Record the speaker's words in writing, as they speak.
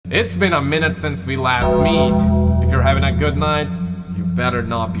It's been a minute since we last meet. If you're having a good night, you better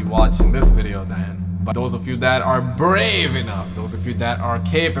not be watching this video then. But those of you that are brave enough, those of you that are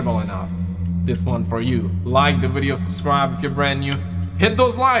capable enough, this one for you. Like the video, subscribe if you're brand new. Hit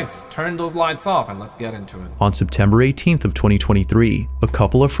those likes, turn those lights off, and let's get into it. On September 18th of 2023, a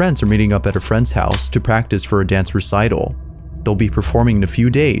couple of friends are meeting up at a friend's house to practice for a dance recital. They'll be performing in a few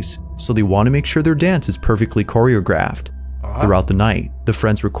days, so they want to make sure their dance is perfectly choreographed. Throughout the night, the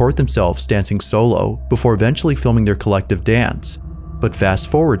friends record themselves dancing solo before eventually filming their collective dance. But fast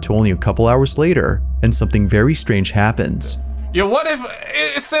forward to only a couple hours later, and something very strange happens. Yo, what if,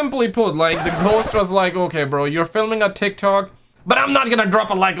 simply put, like, the ghost was like, okay, bro, you're filming a TikTok, but I'm not gonna drop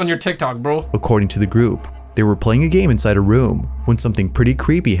a like on your TikTok, bro. According to the group, they were playing a game inside a room when something pretty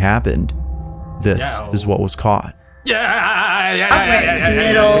creepy happened. This is what was caught. Middle.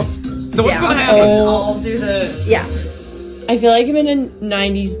 So what's gonna happen? I'll do the... Yeah. I feel like I'm in a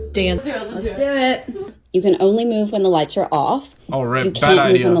 90s dance. Let's do it. You can only move when the lights are off. Oh, rip. You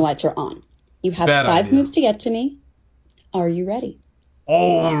can't move when the lights are on. You have 5 moves to get to me. Are you ready?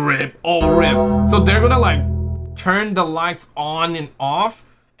 Oh, rip. Oh, rip. So they're gonna, like, turn the lights on and off,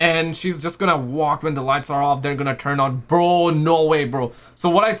 and she's just gonna walk when the lights are off. They're gonna turn on. Bro, no way, bro. So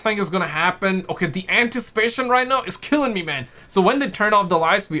what I think is gonna happen, okay, the anticipation right now is killing me, man. So when they turn off the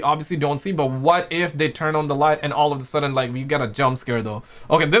lights, we obviously don't see, but what if they turn on the light and all of a sudden, like, we get a jump scare though?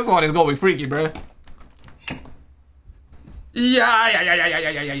 Okay, this one is gonna be freaky, bro. Yeah.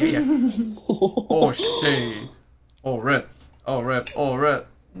 Oh shit. Oh rip. Oh rip. Oh rip.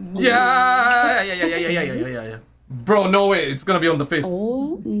 Yeah. Bro, no way. It's gonna be on the face.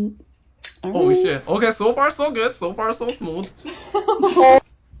 Holy shit. Okay, so far so good. So far so smooth.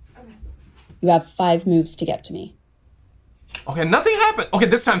 You have 5 moves to get to me. Okay, nothing happened. Okay,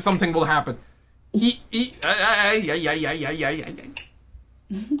 this time something will happen.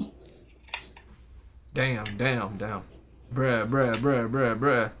 Damn.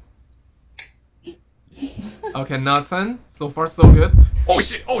 Bruh. Okay, nothing. So far so good. Oh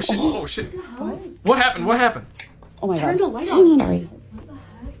shit. What happened? Oh my god. Turn the light on. Sorry.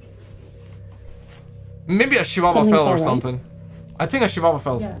 Maybe a Chihuahua fell or something. I think a Chihuahua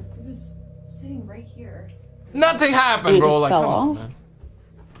fell. Yeah, it was sitting right here. Nothing happened, bro. Like, fell come on, off? man.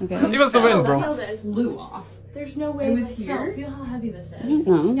 Okay. It was the wind, bro. That's how this blew off. There's no way it was here. Fell. Feel how heavy this is.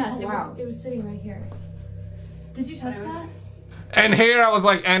 No. Yes, wow. it was sitting right here. Did you touch that? And here I was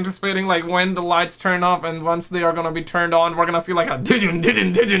like anticipating like when the lights turn off and once they are gonna be turned on, we're gonna see like a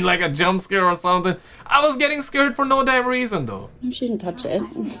didn't like a jump scare or something. I was getting scared for no damn reason though. No, she didn't touch it.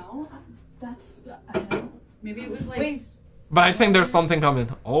 No, that's I don't know. Maybe it was like. Wait, But I think there's something coming.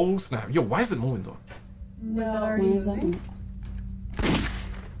 Oh snap! Yo, why is it moving though? was that already Why is that moving?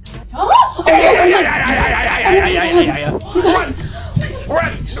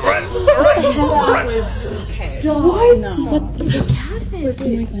 Run! That was okay. So what? What the cat is? Oh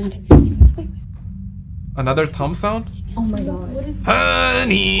my god. Another thumb sound? Oh my god. What is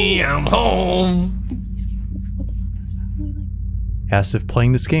Honey, I'm home. As if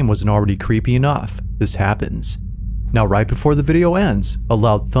playing this game wasn't already creepy enough, this happens. Now right before the video ends, a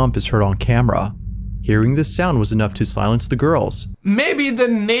loud thump is heard on camera. Hearing this sound was enough to silence the girls. Maybe the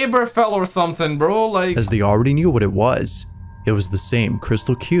neighbor fell or something, bro, like... As they already knew what it was. It was the same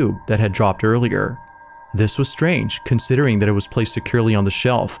crystal cube that had dropped earlier. This was strange, considering that it was placed securely on the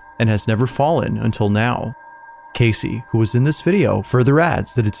shelf and has never fallen until now. Casey, who was in this video, further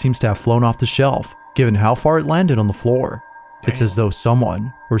adds that it seems to have flown off the shelf, given how far it landed on the floor. It's as though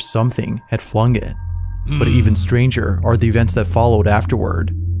someone or something had flung it. But even stranger are the events that followed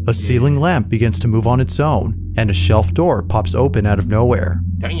afterward. A ceiling lamp begins to move on its own, and a shelf door pops open out of nowhere.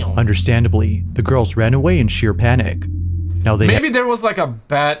 Damn. Understandably, the girls ran away in sheer panic. Now Maybe there was like a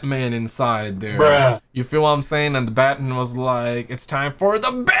Batman inside there. Bruh. You feel what I'm saying? And the Batman was like, it's time for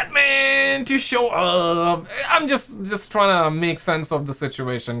the Batman to show up. I'm just trying to make sense of the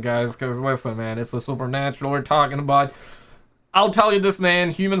situation, guys. Because listen, man, it's the supernatural we're talking about. I'll tell you this,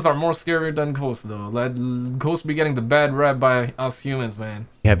 man. Humans are more scary than ghosts, though. Let ghosts be getting the bad rep by us humans, man.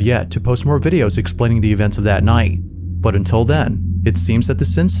 have yet to post more videos explaining the events of that night. But until then, it seems that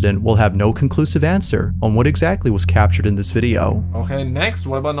this incident will have no conclusive answer on what exactly was captured in this video. Okay, next,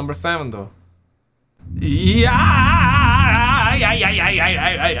 what about number 7 though? In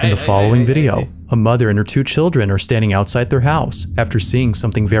the following video, a mother and her 2 children are standing outside their house after seeing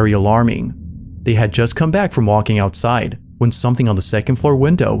something very alarming. They had just come back from walking outside when something on the 2nd floor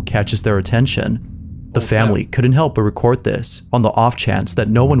window catches their attention. The family couldn't help but record this on the off chance that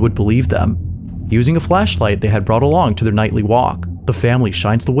no one would believe them. Using a flashlight they had brought along to their nightly walk, the family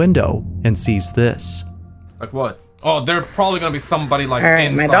shines the window and sees this. Like what? Oh, there's probably gonna be somebody like All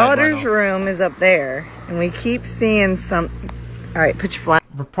right, inside my daughter's right now. room is up there, and we keep seeing some. All right, put your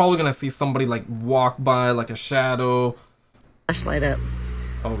We're probably gonna see somebody like walk by, like a shadow. flashlight up.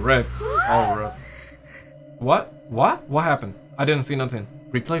 Oh, rip. Oh, rip. What? What? What happened? I didn't see nothing.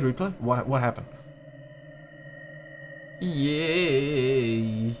 Replay, replay. What happened?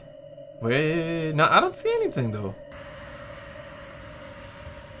 Yay. Wait. No, I don't see anything though.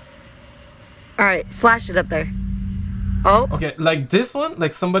 All right, flash it up there. Oh, Okay, like this one?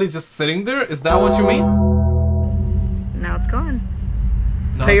 Like somebody's just sitting there? Is that what you mean? now it's gone.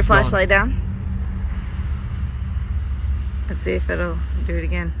 No, Put your it's gone. flashlight down. Let's see if it'll do it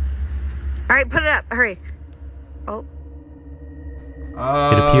again. All right, put it up. Hurry. Oh,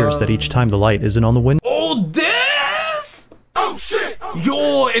 It appears that each time the light isn't on the window, Oh, this! Oh, shit!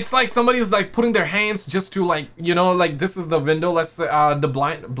 Yo, it's like somebody's like putting their hands just to like, you know, like this is the window, let's say, the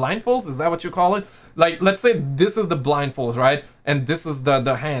blindfolds, is that what you call it? Like, let's say this is the blindfolds, right? And this is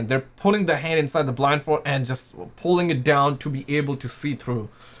the hand. They're putting the hand inside the blindfold and just pulling it down to be able to see through.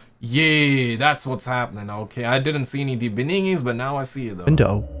 Yeah, that's what's happening. Okay, I didn't see any deep beginnings, but now I see it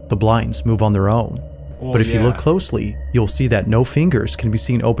though. the blinds move on their own. Oh, But if you yeah. look closely, you'll see that no fingers can be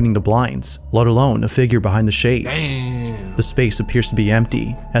seen opening the blinds, let alone a figure behind the shades. Damn. The space appears to be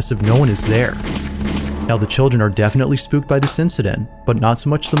empty, as if no one is there. Now the children are definitely spooked by this incident, but not so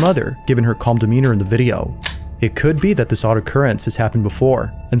much the mother, given her calm demeanor in the video. It could be that this odd occurrence has happened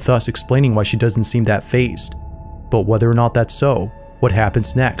before, and thus explaining why she doesn't seem that fazed. But whether or not that's so, what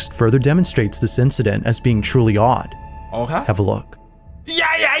happens next further demonstrates this incident as being truly odd. Okay. Have a look. Yeah.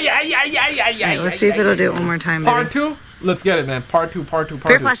 all right, let's see if it'll do it one more time. Part Baby. 2? Let's get it, man. Part 2. Put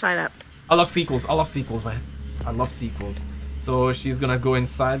your flashlight up. I love sequels. I love sequels, man. I love sequels. So she's gonna go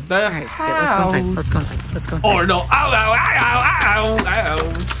inside the All right, house. good, let's go inside. Let's go inside. Oh no! Ow! Ow! Ow! Ow! Ow!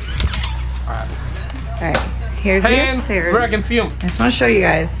 All right, here's the Hands upstairs. where I can see them. I just want to show you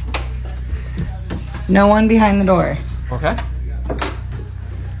guys. No one behind the door. Okay.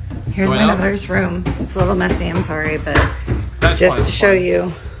 Here's Going my out? daughter's room. It's a little messy, I'm sorry, but That's just fine, to show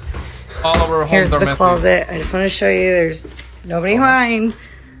you. all of our homes Here's are the messy. closet. I just want to show you there's nobody behind.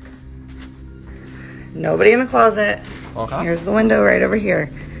 Nobody in the closet. Okay. Here's the window right over here.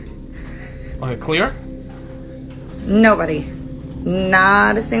 Okay. Clear. Nobody.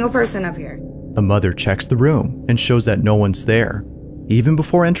 Not a single person up here. The mother checks the room and shows that no one's there. Even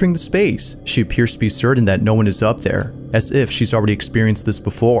before entering the space, she appears to be certain that no one is up there, as if she's already experienced this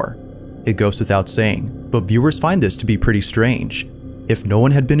before. It goes without saying, but viewers find this to be pretty strange. If no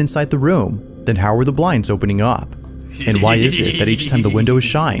one had been inside the room, then how were the blinds opening up? And why is it that each time the window is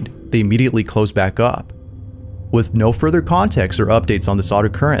shined, they immediately close back up? With no further context or updates on this odd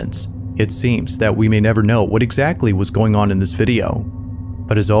occurrence, it seems that we may never know what exactly was going on in this video.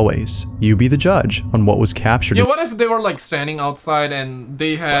 But as always, you be the judge on what was captured. Yeah. What if they were like standing outside and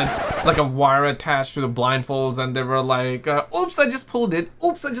they had like a wire attached to the blindfolds and they were like, "Oops, I just pulled it.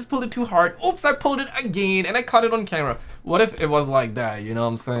 Oops, I just pulled it too hard. Oops, I pulled it again and I caught it on camera." What if it was like that? You know what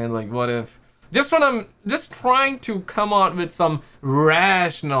I'm saying? Like, what if? Just trying to come out with some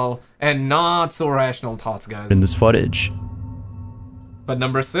rational and not so rational thoughts, guys. in this footage. But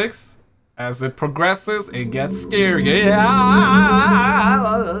number 6, as it progresses, it gets scary.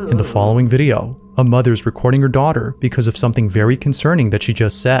 Yeah. In the following video, a mother is recording her daughter because of something very concerning that she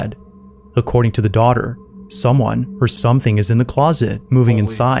just said. According to the daughter, someone or something is in the closet moving Holy.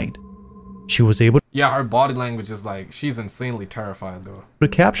 inside. She was able Yeah, her body language is like, she's insanely terrified though. to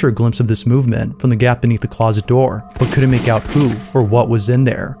capture a glimpse of this movement from the gap beneath the closet door, but couldn't make out who or what was in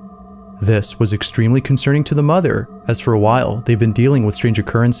there. This was extremely concerning to the mother, as for a while they've been dealing with strange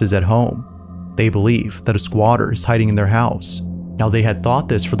occurrences at home. They believe that a squatter is hiding in their house. Now they had thought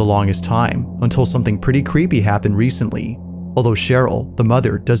this for the longest time, until something pretty creepy happened recently. Although Cheryl, the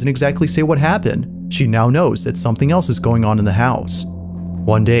mother, doesn't exactly say what happened, she now knows that something else is going on in the house.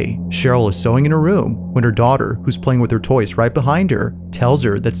 One day, Cheryl is sewing in her room when her daughter, who's playing with her toys right behind her, tells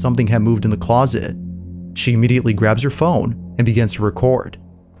her that something had moved in the closet. She immediately grabs her phone and begins to record.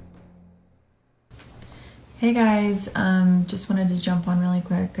 Hey guys, just wanted to jump on really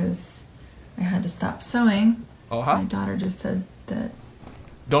quick because I had to stop sewing. Oh, My huh? daughter just said that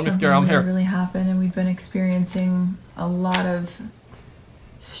Don't be something scared, I'm here. really happened, and we've been experiencing a lot of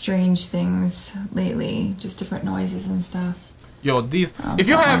strange things lately, just different noises and stuff. Yo, these Oh, if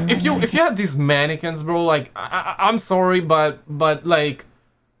you God, have I'm if you have these mannequins, bro, like I'm sorry, but like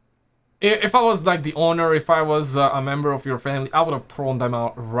if I was like the owner, if I was a member of your family, I would have thrown them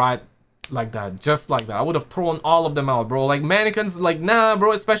out right like that, just like that. I would have thrown all of them out, bro. Like mannequins, like nah,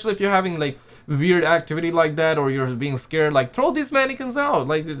 bro. Especially if you're having like weird activity like that or you're being scared, like throw these mannequins out.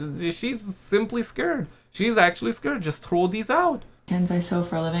 Like she's simply scared. she's actually scared. Just throw these out. I sew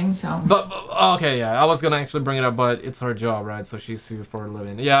for a living, so. But okay, yeah, I was gonna actually bring it up, but it's her job, right? So she's sued for a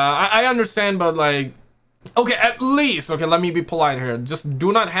living. Yeah, I understand, but like, okay, at least, okay, let me be polite here. Just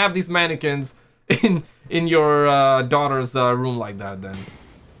do not have these mannequins in your daughter's room like that, then.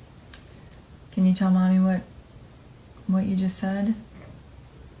 Can you tell mommy what you just said?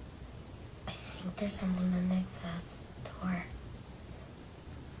 I think there's something underneath the door.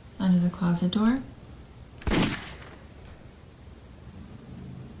 Under the closet door?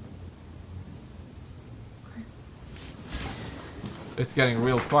 It's getting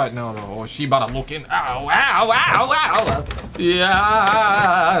real quiet now, though. Oh, she about to look in. Ow, ow, ow, ow. Yeah.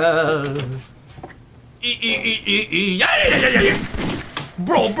 Yeah.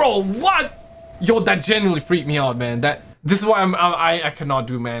 Bro, what? Yo, that genuinely freaked me out, man. This is why I cannot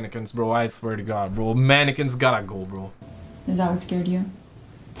do mannequins, bro. I swear to God, bro. Mannequins gotta go, bro. Is that what scared you?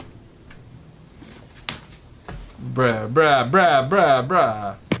 Bruh.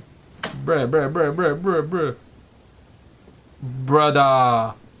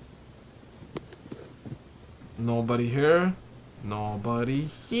 Brother. Nobody here. Nobody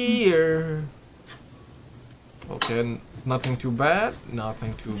here. Okay, nothing too bad.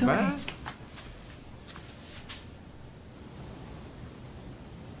 Nothing too bad. Okay.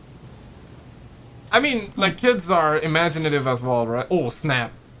 I mean, like, kids are imaginative as well, right? Oh,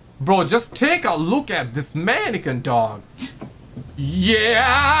 snap. Bro, just take a look at this mannequin, dog.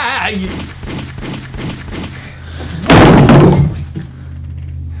 Yeah!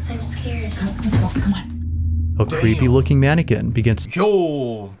 I'm scared. Let's go, come on. A creepy looking mannequin begins.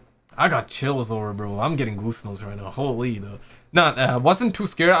 Yo, I got chills over, bro. I'm getting goosebumps right now. Holy, though. Wasn't too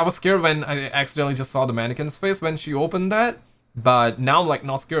scared. I was scared when I accidentally just saw the mannequin's face when she opened that. But now I'm like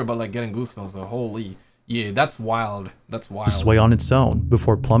not scared, but like getting goosebumps. So holy, yeah, that's wild. That's wild. Sway on its own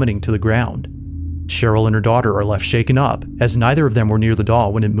before plummeting to the ground. Cheryl and her daughter are left shaken up, as neither of them were near the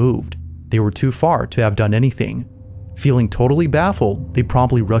doll when it moved. They were too far to have done anything. Feeling totally baffled, they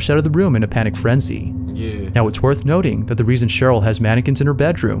promptly rush out of the room in a panic frenzy. Yeah. Now it's worth noting that the reason Cheryl has mannequins in her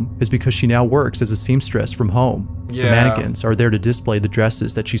bedroom is because she now works as a seamstress from home. Yeah. The mannequins are there to display the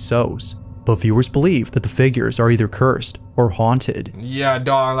dresses that she sews. But viewers believe that the figures are either cursed or haunted. Yeah,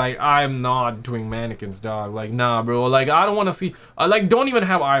 dog, like, I'm not doing mannequins, dog. Like, nah, bro. Like, I don't want to see... like, don't even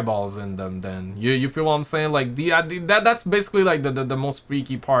have eyeballs in them, then. You feel what I'm saying? Like, that's basically, like, the most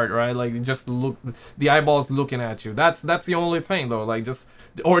freaky part, right? Like, just look... The eyeballs looking at you. That's the only thing, though. Like, just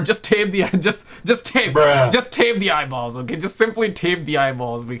tape the... Just tape... Bruh. Just tape the eyeballs, okay? Just simply tape the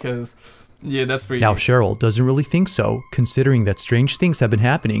eyeballs, because... Yeah, that's pretty... Now, Cheryl doesn't really think so, considering that strange things have been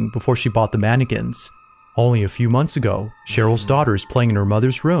happening before she bought the mannequins. Only a few months ago, Cheryl's daughter is playing in her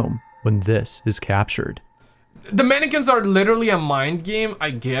mother's room when this is captured. The mannequins are literally a mind game.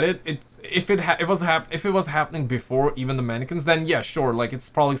 I get it. If it was happening before even the mannequins, then yeah, sure. Like, it's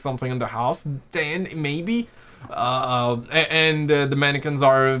probably something in the house. Then maybe, the mannequins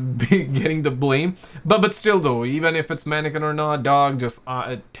are getting the blame. But still though, even if it's mannequin or not, dog, just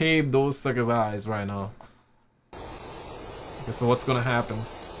tape those suckers' eyes right now. Okay, so what's gonna happen?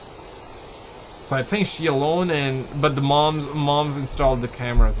 So I think she alone, but the moms installed the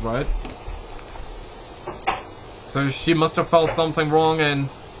cameras, right? So she must have felt something wrong, and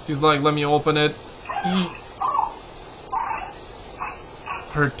she's like, let me open it.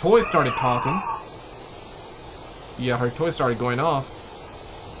 Her toy started talking. Yeah, her toy started going off.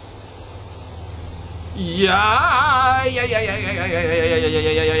 Yeah.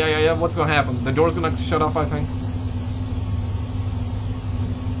 What's gonna happen? The door's gonna shut off, I think.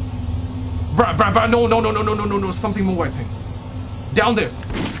 Bruh, no, something move, I think. Down there.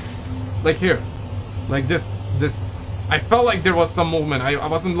 Like here. Like this. I felt like there was some movement. I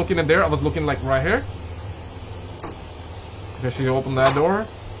wasn't looking at there, I was looking like right here. Okay, she opened that door.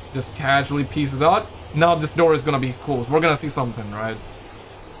 Just casually pieces out. Now this door is gonna be closed. We're gonna see something, right?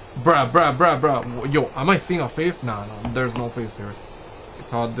 Bruh. Yo, am I seeing a face? Nah, there's no face here. I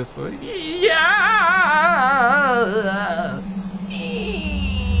thought this way. Yeah.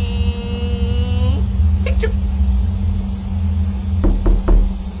 Picture.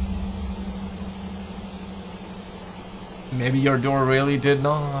 Maybe your door really did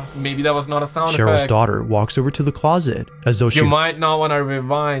not. Maybe that was not a sound effect. Cheryl's daughter walks over to the closet as though she... You might not want to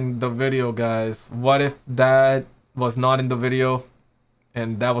rewind the video, guys. What if that was not in the video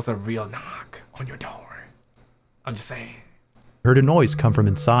and that was a real knock on your door? I'm just saying. Heard a noise come from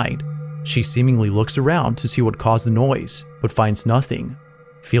inside. She seemingly looks around to see what caused the noise, but finds nothing.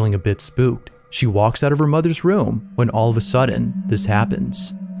 Feeling a bit spooked, she walks out of her mother's room when all of a sudden this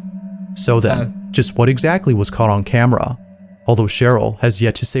happens. So then, just what exactly was caught on camera? Although Cheryl has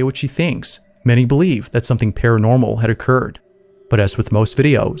yet to say what she thinks, Many believe that something paranormal had occurred. But as with most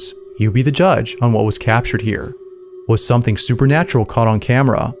videos, you be the judge on what was captured here. Was something supernatural caught on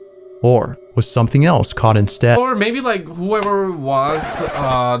camera? Or was something else caught instead? Or maybe like whoever it was,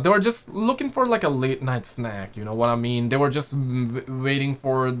 they were just looking for like a late night snack, you know what I mean? They were just waiting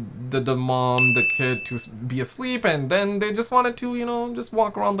for the mom, the kid to be asleep, and then they just wanted to, you know, just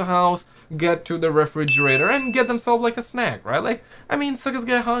walk around the house, get to the refrigerator and get themselves like a snack, right? Like, I mean, suckers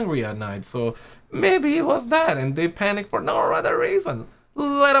get hungry at night, so maybe it was that and they panicked for no other reason.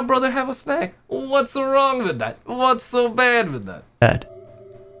 Let a brother have a snack. What's so wrong with that? What's so bad with that?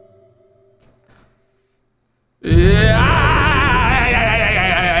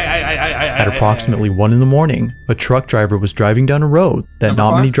 At approximately 1 in the morning, a truck driver was driving down a road that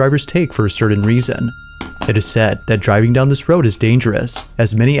not many drivers take for a certain reason. It is said that driving down this road is dangerous,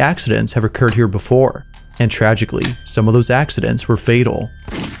 as many accidents have occurred here before, and tragically, some of those accidents were fatal.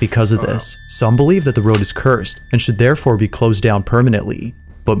 Because of this, some believe that the road is cursed and should therefore be closed down permanently.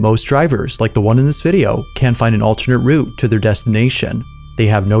 But most drivers, like the one in this video, can't find an alternate route to their destination. They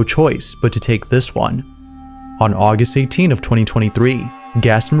have no choice but to take this one. On August 18 of 2023,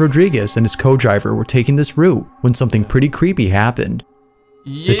 Gaston Rodriguez and his co-driver were taking this route when something pretty creepy happened.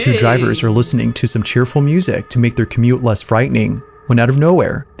 The two drivers are listening to some cheerful music to make their commute less frightening, when out of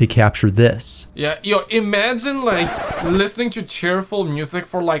nowhere, they capture this. Yeah, yo, imagine like listening to cheerful music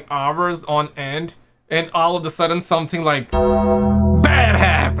for like hours on end, and all of a sudden something like bad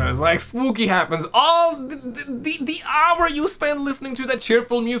happens, like spooky happens. All the hour you spend listening to that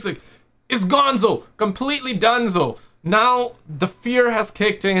cheerful music is gonzo, completely donezo. Now the fear has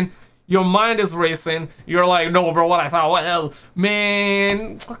kicked in, your mind is racing, you're like, no bro, what I saw, what hell?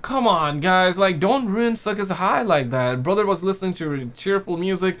 Man, come on guys, like don't ruin Suckers High like that. Brother was listening to cheerful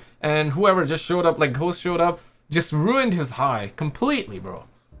music and whoever just showed up, like Ghost showed up, just ruined his high completely, bro.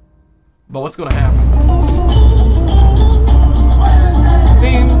 But what's gonna happen?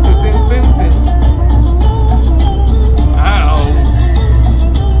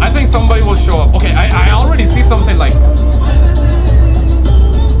 I think somebody will show up. Okay, I already see something like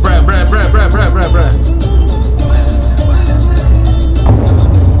bruh.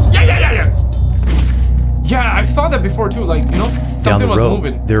 Yeah, I saw that before too, like, you know, something was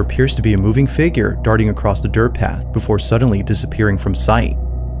moving. There appears to be a moving figure darting across the dirt path before suddenly disappearing from sight.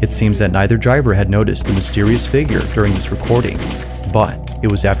 It seems that neither driver had noticed the mysterious figure during this recording, but it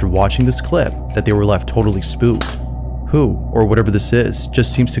was after watching this clip that they were left totally spooked. Who, or whatever this is,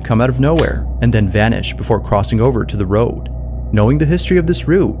 just seems to come out of nowhere and then vanish before crossing over to the road. Knowing the history of this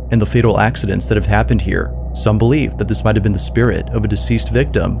route and the fatal accidents that have happened here, some believe that this might have been the spirit of a deceased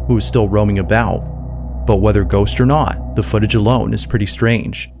victim who is still roaming about. But whether ghost or not, the footage alone is pretty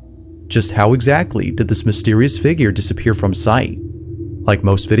strange. Just how exactly did this mysterious figure disappear from sight? Like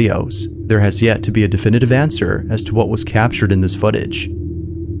most videos, there has yet to be a definitive answer as to what was captured in this footage.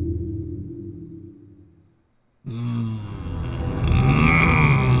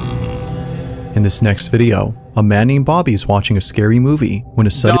 In this next video, a man named Bobby is watching a scary movie when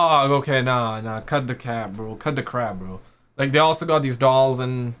a sudden— Dog, okay, nah, cut the crap, bro. Cut the crap, bro. Like, they also got these dolls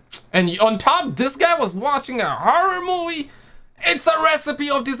and on top, this guy was watching a horror movie? It's a recipe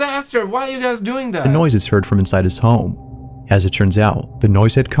of disaster. Why are you guys doing that? A noise is heard from inside his home. As it turns out, the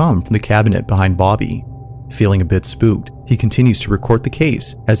noise had come from the cabinet behind Bobby. Feeling a bit spooked, he continues to record the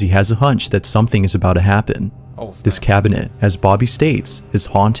case as he has a hunch that something is about to happen. Oh, snap. This cabinet, as Bobby states, is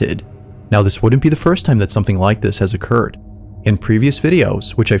haunted. Now, this wouldn't be the first time that something like this has occurred. In previous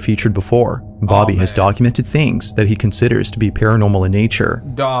videos, which I featured before, Bobby has documented things that he considers to be paranormal in nature.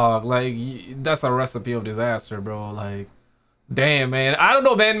 Dog, like, that's a recipe of disaster, bro. Like, damn, man. I don't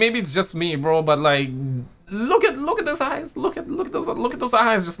know, man. Maybe it's just me, bro. But like, look at those eyes. Look at those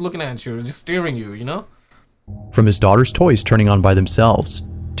eyes, just looking at you, just staring you. You know. From his daughter's toys turning on by themselves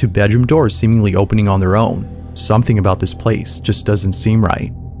to bedroom doors seemingly opening on their own, something about this place just doesn't seem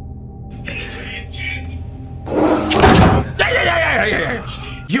right.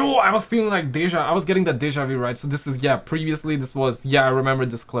 Yo, I was feeling like I was getting that deja vu, right? So this is, yeah, previously this was, yeah, I remember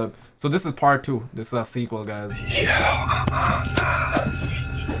this clip. So this is part 2. This is a sequel, guys.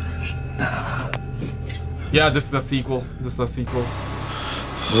 Yeah, this is a sequel. This is a sequel.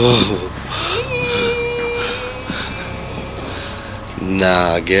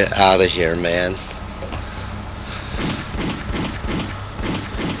 Nah, get out of here, man.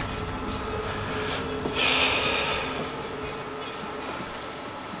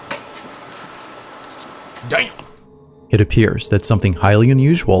 Damn. It appears that something highly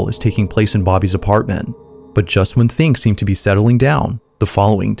unusual is taking place in Bobby's apartment, but just when things seem to be settling down, the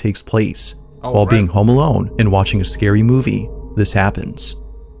following takes place. While being home alone and watching a scary movie, this happens.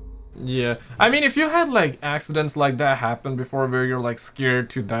 Yeah, I mean, if you had like accidents like that happen before where you're like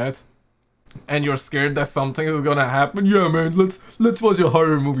scared to death and you're scared that something is gonna happen, yeah man, let's watch a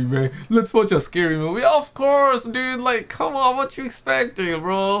horror movie, man, let's watch a scary movie. Of course, dude, like come on, what you expecting,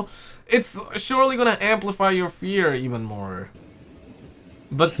 bro? It's surely gonna amplify your fear even more.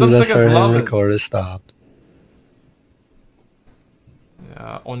 But some seconds love it. Recorder stopped.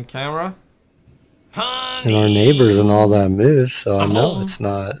 Yeah, on camera. And our neighbors and all that moves, so I know it's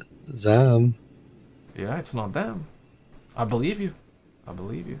not them. Yeah, it's not them. I believe you. I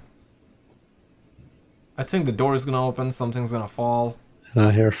believe you. I think the door is gonna open, something's gonna fall. And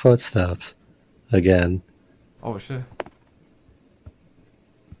I hear footsteps. Again. Oh shit.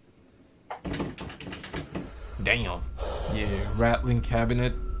 Damn. Yeah, rattling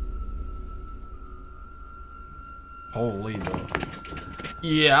cabinet. Holy though.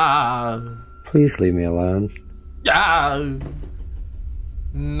 Yeah. Please leave me alone. Yeah.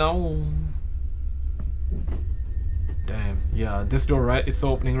 No. Damn. Yeah, this door, right? It's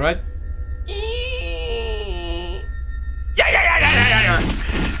opening, right? Yeah.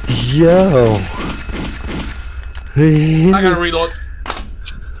 Yo. I gotta reload.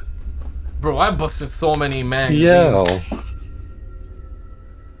 Bro, I busted so many magazines. Yo.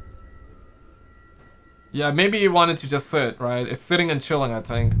 Yeah, maybe you wanted to just sit, right? It's sitting and chilling, I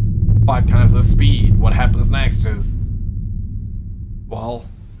think. 5 times the speed. What happens next is, well,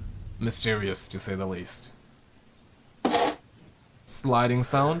 mysterious to say the least. Sliding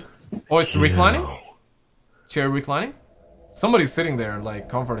sound. Oh, it's reclining? Chair reclining? Somebody's sitting there, like,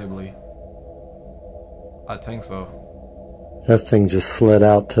 comfortably. I think so. That thing just slid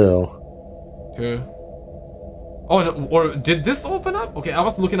out too. Okay. Oh, no, or did this open up? Okay, I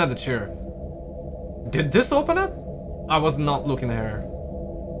was looking at the chair. Did this open up? I was not looking at her.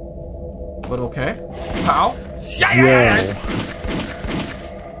 But okay. How? Yeah.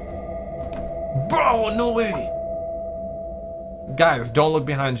 Bro, no way. Guys, don't look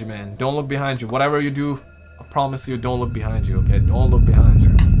behind you, man. Don't look behind you. Whatever you do, I promise you, don't look behind you, okay? Don't look behind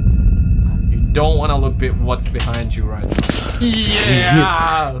you. You don't want to look what's behind you right now.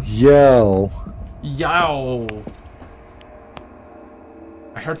 Yeah. Yo. Yow.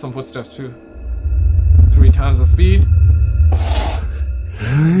 I heard some footsteps too. 3 times the speed.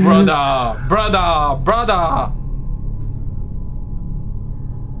 Brother.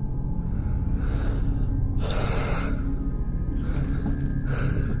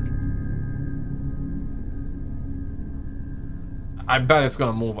 I bet it's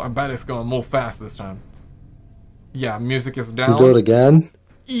gonna move. I bet it's gonna move fast this time. Yeah, music is down. You do it again?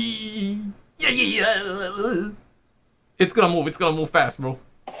 Yeah. It's gonna move. It's gonna move fast, bro.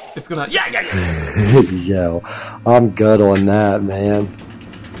 It's gonna. Yeah. Yo, I'm good on that, man.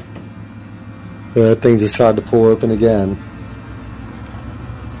 That thing just tried to pull open again.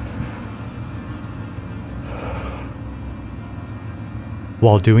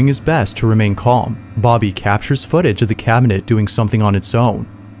 While doing his best to remain calm, Bobby captures footage of the cabinet doing something on its own.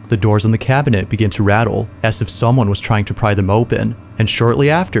 The doors on the cabinet begin to rattle as if someone was trying to pry them open, and shortly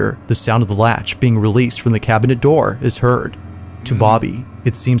after, the sound of the latch being released from the cabinet door is heard. To Bobby,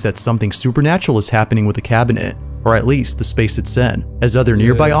 it seems that something supernatural is happening with the cabinet, or at least the space it's in, as other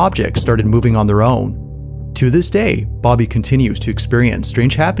nearby objects started moving on their own. To this day, Bobby continues to experience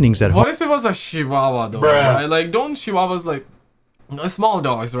strange happenings at home. What if it was a chihuahua though, right? Like, don't chihuahuas, like, small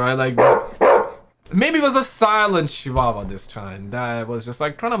dogs, right? Like, maybe it was a silent chihuahua this time that was just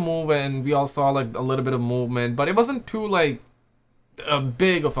like trying to move, and we all saw like a little bit of movement, but it wasn't too like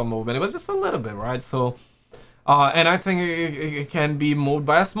big of a movement. It was just a little bit, right? So and I think it can be moved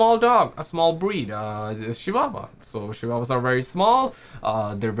by a small dog, a small breed, chihuahua. So chihuahuas are very small,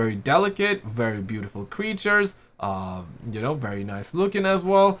 they're very delicate, very beautiful creatures, you know, very nice looking as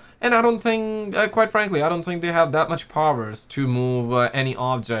well. And I don't think, quite frankly, I don't think they have that much powers to move any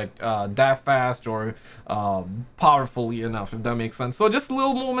object that fast or powerfully enough, if that makes sense. So just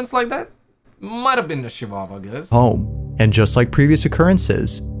little movements like that might have been a chihuahua, I guess. Home, and just like previous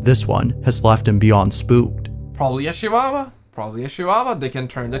occurrences, this one has left him beyond spooked. Probably a chihuahua. Probably a chihuahua. They can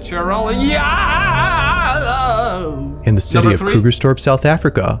turn the chair around. Like, yeah! In the city of Krugerstorp, South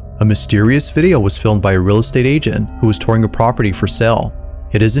Africa, a mysterious video was filmed by a real estate agent who was touring a property for sale.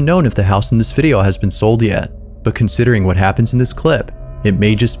 It isn't known if the house in this video has been sold yet, but considering what happens in this clip, it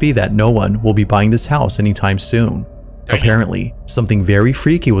may just be that no one will be buying this house anytime soon. Apparently, something very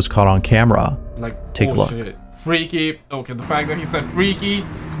freaky was caught on camera. Like, take a look. Shit. Freaky. Okay, the fact that he said freaky,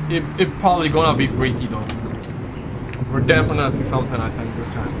 it probably gonna be freaky though. We're definitely gonna see something, I think, this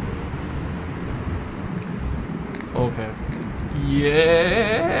time. Okay.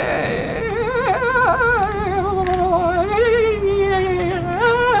 Yeah.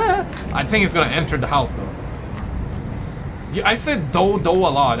 think he's gonna enter the house though. Yeah, I said though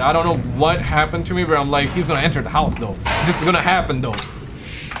a lot. I don't know what happened to me, but I'm like, he's gonna enter the house though. This is gonna happen though.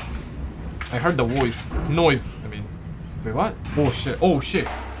 I heard the noise. I mean, wait, what? Oh shit! Oh shit!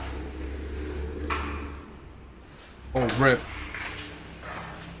 Oh rip!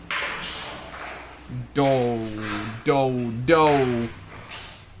 Do.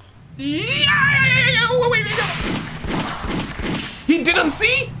 Yeah! Wait. He didn't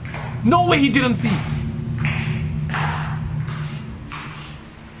see? No way, he didn't see.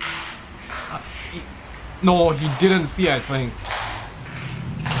 No, he didn't see, I think.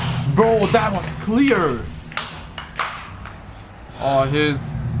 Bro, that was clear. Oh,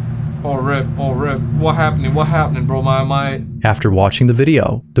 rip. What happening, bro? My. After watching the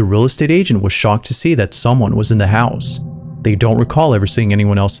video, the real estate agent was shocked to see that someone was in the house. They don't recall ever seeing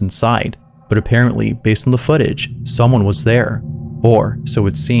anyone else inside, but apparently, based on the footage, someone was there. Or so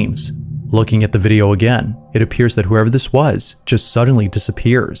it seems. Looking at the video again, it appears that whoever this was just suddenly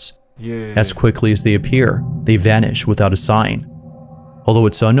disappears. Yeah. As quickly as they appear, they vanish without a sign. Although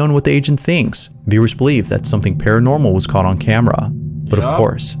it's unknown what the agent thinks, viewers believe that something paranormal was caught on camera. But of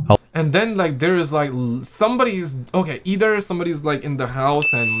course, and then like there is like either somebody's like in the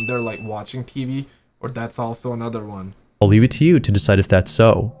house and they're like watching TV, or that's also another one. I'll leave it to you to decide if that's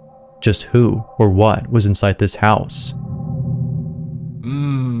so. Just who or what was inside this house.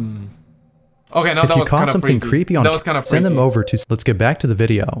 Okay, now if that you was caught something creepy on, send them over to. Let's get back to the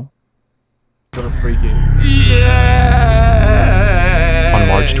video. That was freaky. Yeah! On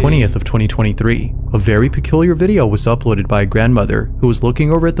March 20th of 2023, a very peculiar video was uploaded by a grandmother who was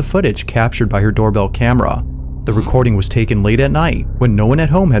looking over at the footage captured by her doorbell camera. The recording was taken late at night when no one at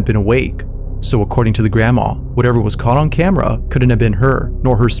home had been awake. So according to the grandma, whatever was caught on camera couldn't have been her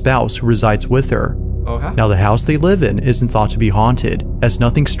nor her spouse who resides with her. Okay. Now the house they live in isn't thought to be haunted, as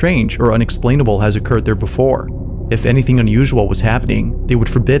nothing strange or unexplainable has occurred there before. If anything unusual was happening, they would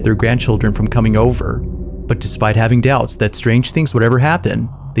forbid their grandchildren from coming over. But despite having doubts that strange things would ever happen,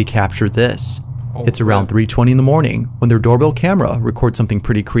 they captured this. It's around 3:20 in the morning when their doorbell camera records something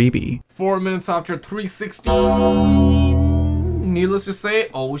pretty creepy. 4 minutes after 3:16. Needless to say,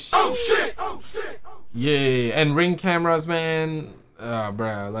 oh shit. Yeah, and Ring cameras, man.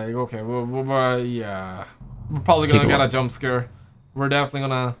 Bruh, like, okay, yeah. We're probably gonna get a jump scare. We're definitely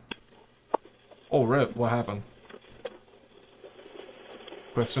gonna... Oh, rip, what happened?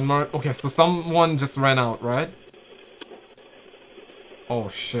 Question mark? Okay, so someone just ran out, right? Oh,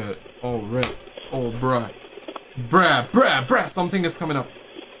 shit. Oh, rip. Oh, bruh. Bruh, something is coming up.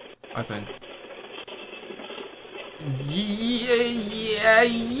 I think. Yeah.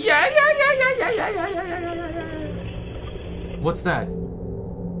 What's that?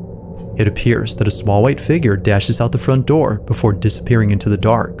 It appears that a small white figure dashes out the front door before disappearing into the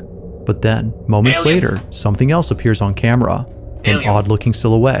dark. But then, moments later, something else appears on camera. An odd-looking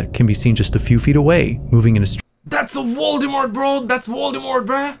silhouette can be seen just a few feet away, moving in a That's a Voldemort, bro! That's Voldemort,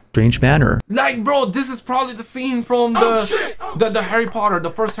 bruh! strange manner. Like, bro, this is probably the scene from the Harry Potter, the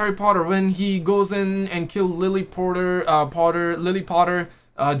first Harry Potter, when he goes in and kills Lily Potter,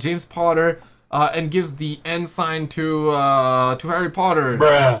 James Potter, and gives the end sign to Harry Potter.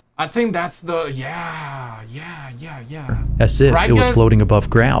 Bruh. I think that's the yeah. As if it was floating above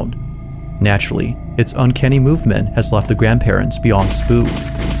ground. Naturally, its uncanny movement has left the grandparents beyond spooked,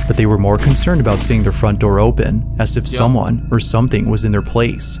 but they were more concerned about seeing their front door open, as if someone or something was in their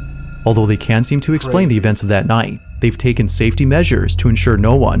place. Although they can't seem to explain the events of that night, they've taken safety measures to ensure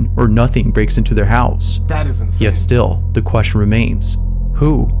no one or nothing breaks into their house. That is insane. Yet still, the question remains,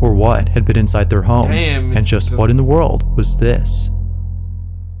 who or what had been inside their home? Damn, and just what in the world was this?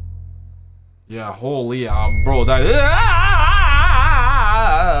 Yeah, holy bro, that...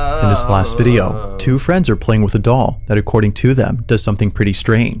 In this last video, two friends are playing with a doll that, according to them, does something pretty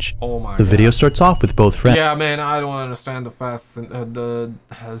strange. Oh my The video starts off with both friends. Yeah, man, I don't understand the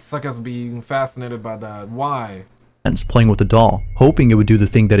suckers being fascinated by that. Why? Playing with the doll, hoping it would do the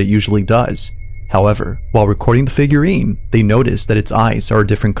thing that it usually does. However, while recording the figurine, they notice that its eyes are a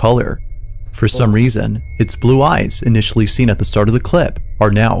different color. For some reason, its blue eyes, initially seen at the start of the clip,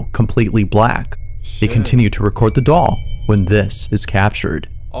 are now completely black. They continue to record the doll when this is captured.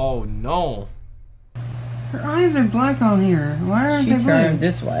 Oh no. Her eyes are black on here. Why aren't they blue? She turned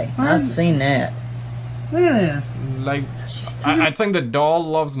this way. I've seen that. Look at this. Like, I think the doll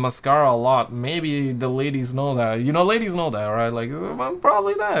loves mascara a lot. Maybe the ladies know that. You know, ladies know that, right? Like,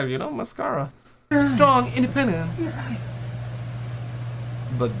 probably that, you know, mascara. Strong, independent.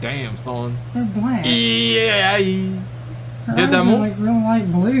 But damn, son. They're black. Yeah. Her Did that eyes move? are like real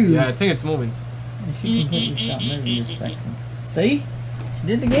light blue. Yeah, I think it's moving. She completely stopped moving just a second. See? She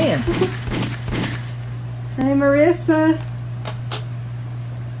did it again. Hey, Marissa.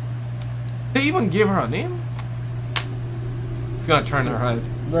 They even give her a name? It's gonna turn her head.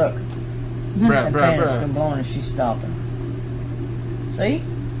 Look. Bruh, That fan is still blowing and she's stopping. See?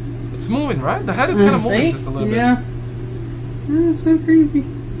 It's moving, right? The head is kind of moving See? just a little Yeah. That's so creepy.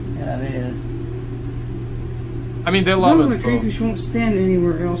 Yeah, it is. bit. I mean, they love it, so. Creepy. She won't stand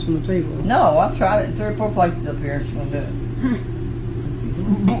anywhere else on the table. No, I've tried it in 3 or 4 places up here and she won't do it.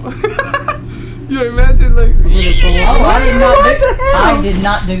 Yeah, imagine like. Oh, I did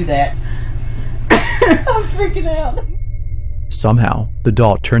not do that. I'm freaking out. Somehow, the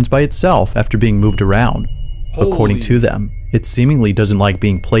doll turns by itself after being moved around. According to them, it seemingly doesn't like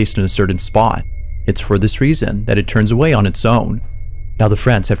being placed in a certain spot. It's for this reason that it turns away on its own. Now the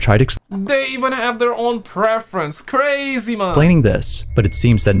friends have tried They even have their own preference. Crazy, man. explaining this, but it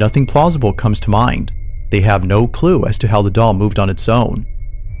seems that nothing plausible comes to mind. They have no clue as to how the doll moved on its own.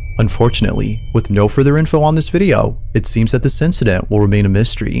 Unfortunately, with no further info on this video, it seems that this incident will remain a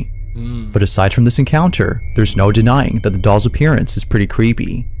mystery. But aside from this encounter, there's no denying that the doll's appearance is pretty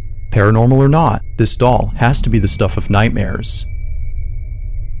creepy. Paranormal or not, this doll has to be the stuff of nightmares.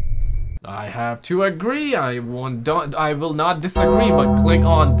 I have to agree. I will not disagree, but click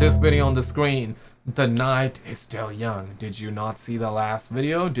on this video on the screen. The night is still young. Did you not see the last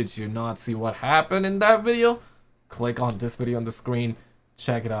video? Did you not see what happened in that video? Click on this video on the screen.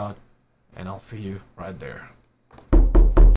 Check it out. And I'll see you right there.